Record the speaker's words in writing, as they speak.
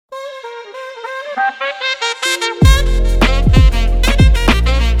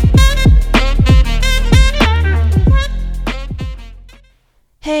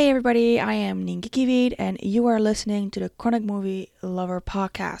everybody, I am Ninki Kivid and you are listening to the Chronic Movie Lover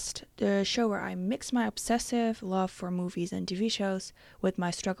Podcast, the show where I mix my obsessive love for movies and TV shows with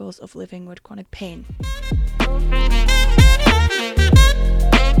my struggles of living with chronic pain.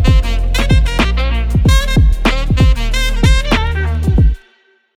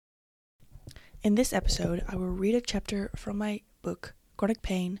 In this episode, I will read a chapter from my book, Chronic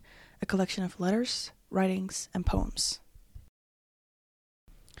Pain, a collection of letters, writings, and poems.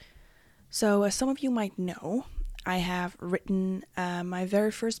 So, as some of you might know, I have written my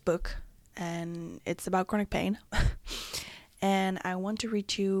very first book, and it's about chronic pain. And I want to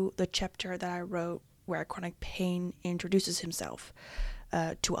read you the chapter that I wrote where chronic pain introduces himself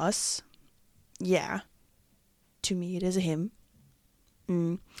to us. Yeah, to me it is a him.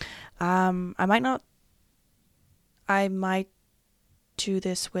 I might do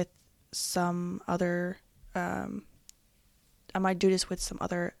this with some other. I might do this with some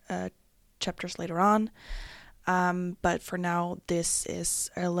other chapters later on, but for now this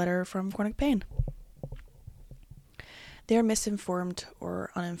is a letter from chronic pain. Dear misinformed or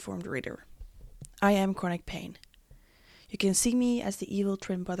uninformed reader, I am chronic pain. You can see me as the evil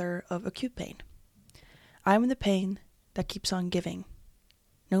twin brother of acute pain. I am the pain that keeps on giving.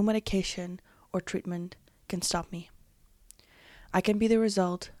 No medication or treatment can stop me. I can be the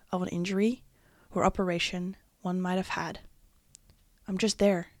result of an injury or operation one might have had. I'm just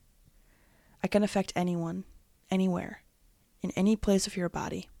there. I can affect anyone, anywhere, in any place of your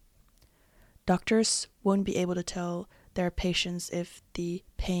body. Doctors won't be able to tell their patients if the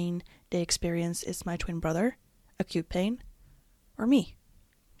pain they experience is my twin brother, acute pain, or me.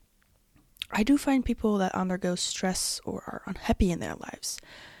 I do find people that undergo stress or are unhappy in their lives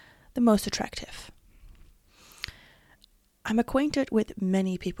the most attractive. I'm acquainted with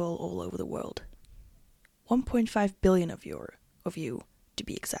many people all over the world. 1.5 billion of you, to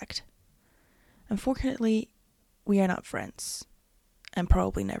be exact. Unfortunately, we are not friends, and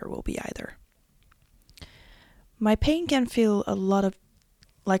probably never will be either. My pain can feel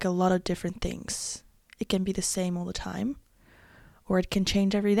like a lot of different things. It can be the same all the time, or it can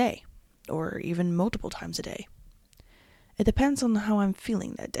change every day, or even multiple times a day. It depends on how I'm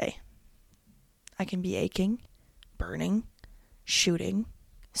feeling that day. I can be aching, burning, shooting,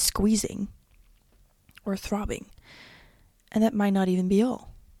 squeezing, or throbbing, and that might not even be all.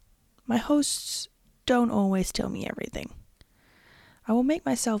 My hosts don't always tell me everything. I will make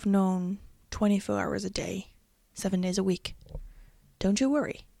myself known 24 hours a day, 7 days a week. Don't you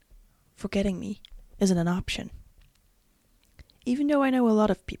worry. Forgetting me isn't an option. Even though I know a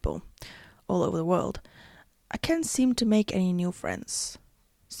lot of people all over the world, I can't seem to make any new friends.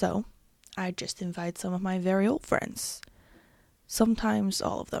 So, I just invite some of my very old friends. Sometimes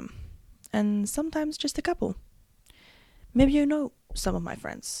all of them. And sometimes just a couple. Maybe you know some of my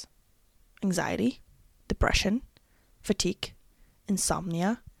friends. Anxiety, depression, fatigue,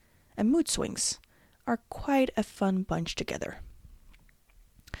 insomnia, and mood swings are quite a fun bunch together.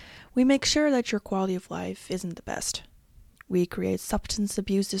 We make sure that your quality of life isn't the best. We create substance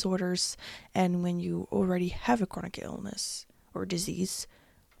abuse disorders, and when you already have a chronic illness or disease,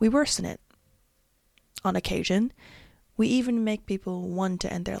 we worsen it. On occasion, we even make people want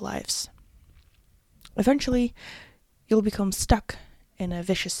to end their lives. Eventually, you'll become stuck in a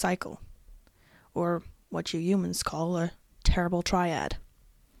vicious cycle, or what you humans call a terrible triad.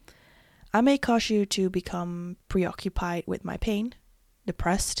 I may cause you to become preoccupied with my pain,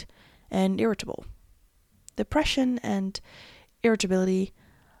 depressed, and irritable. Depression and irritability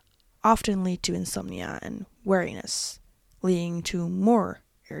often lead to insomnia and weariness, leading to more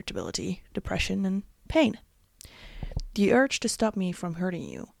irritability, depression, and pain. The urge to stop me from hurting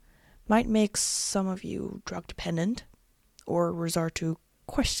you might make some of you drug dependent or resort to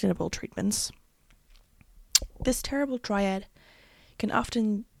questionable treatments. This terrible triad can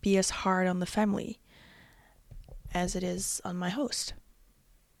often be as hard on the family as it is on my host.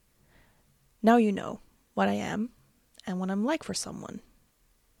 Now you know what I am and what I'm like for someone.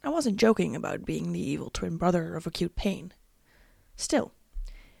 I wasn't joking about being the evil twin brother of acute pain. Still,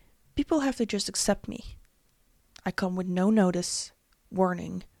 people have to just accept me. I come with no notice,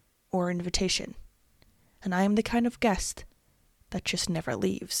 warning, or invitation, and I am the kind of guest that just never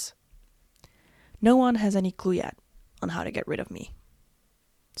leaves. No one has any clue yet on how to get rid of me.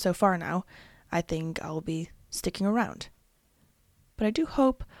 So far now, I think I'll be sticking around. But I do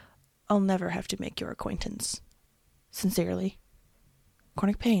hope I'll never have to make your acquaintance. Sincerely,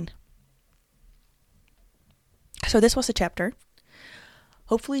 Chronic Pain. So this was a chapter.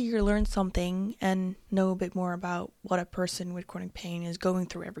 Hopefully you learned something and know a bit more about what a person with chronic pain is going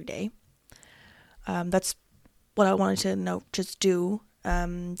through every day. That's what I wanted to just do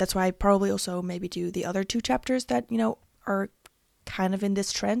That's why I probably also maybe do the other 2 chapters that, are kind of in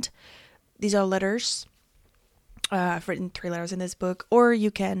this trend. These are letters. I've written 3 letters in this book. Or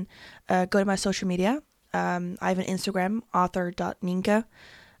you can go to my social media. I have an Instagram, author.nienke,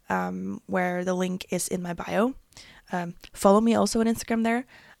 where the link is in my bio. Follow me also on Instagram there.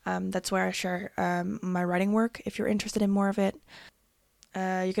 That's where I share my writing work if you're interested in more of it.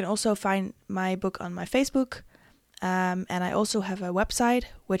 You can also find my book on my Facebook. And I also have a website,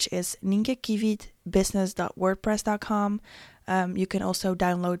 which is nienkekivietbusiness.wordpress.com. You can also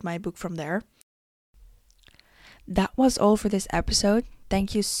download my book from there. That was all for this episode.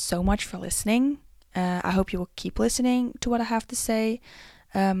 Thank you so much for listening. I hope you will keep listening to what I have to say.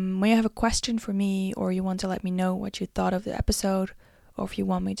 When you have a question for me, or you want to let me know what you thought of the episode, or if you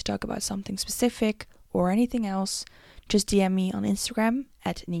want me to talk about something specific or anything else, just DM me on Instagram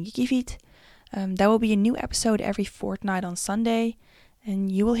at nienkekiviet. There will be a new episode every fortnight on Sunday,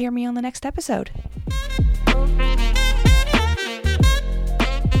 and you will hear me on the next episode.